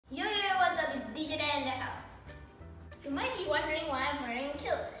You might be wondering why I'm wearing a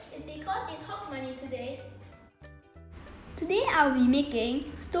kilt. It's because it's Hogmanay today. Today I'll be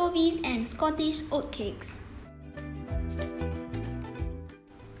making Stovies and Scottish oatcakes.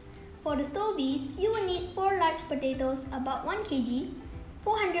 For the Stovies, you will need 4 large potatoes about 1 kg,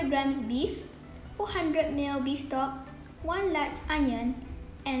 400 grams beef, 400 ml beef stock, 1 large onion,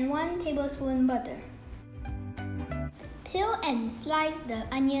 and 1 tablespoon butter. Peel and slice the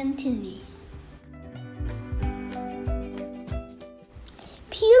onion thinly.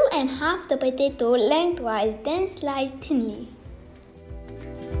 Peel and halve the potato lengthwise, then slice thinly.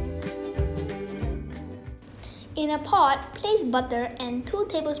 In a pot, place butter and 2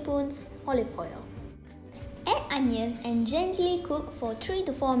 tablespoons olive oil. Add onions and gently cook for 3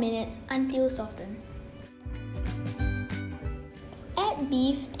 to 4 minutes until softened. Add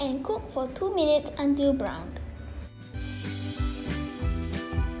beef and cook for 2 minutes until browned.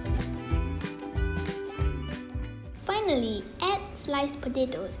 Finally, add sliced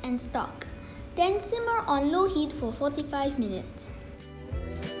potatoes and stock. Then simmer on low heat for 45 minutes.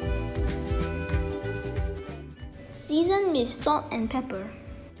 Season with salt and pepper.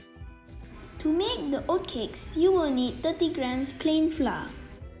 To make the oatcakes, you will need 30 grams plain flour,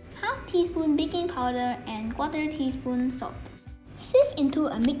 half teaspoon baking powder and quarter teaspoon salt. Sieve into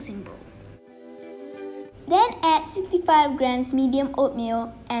a mixing bowl. Then add 65 grams medium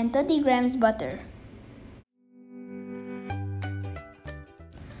oatmeal and 30 grams butter.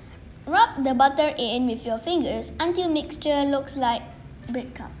 Rub the butter in with your fingers until mixture looks like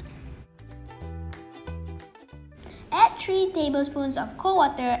breadcrumbs. Add 3 tablespoons of cold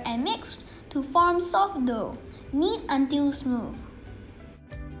water and mix to form soft dough. Knead until smooth.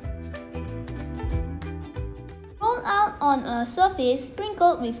 Roll out on a surface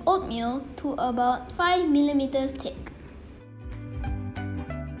sprinkled with oatmeal to about 5 mm thick.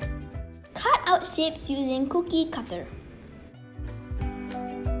 Cut out shapes using cookie cutter.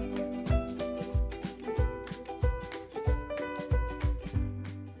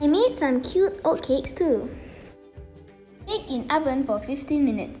 I made some cute oatcakes too. Bake in oven for 15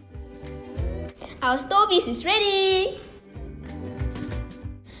 minutes. Our Stovies is ready!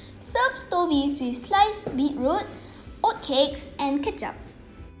 Serve Stovies with sliced beetroot, oatcakes and ketchup.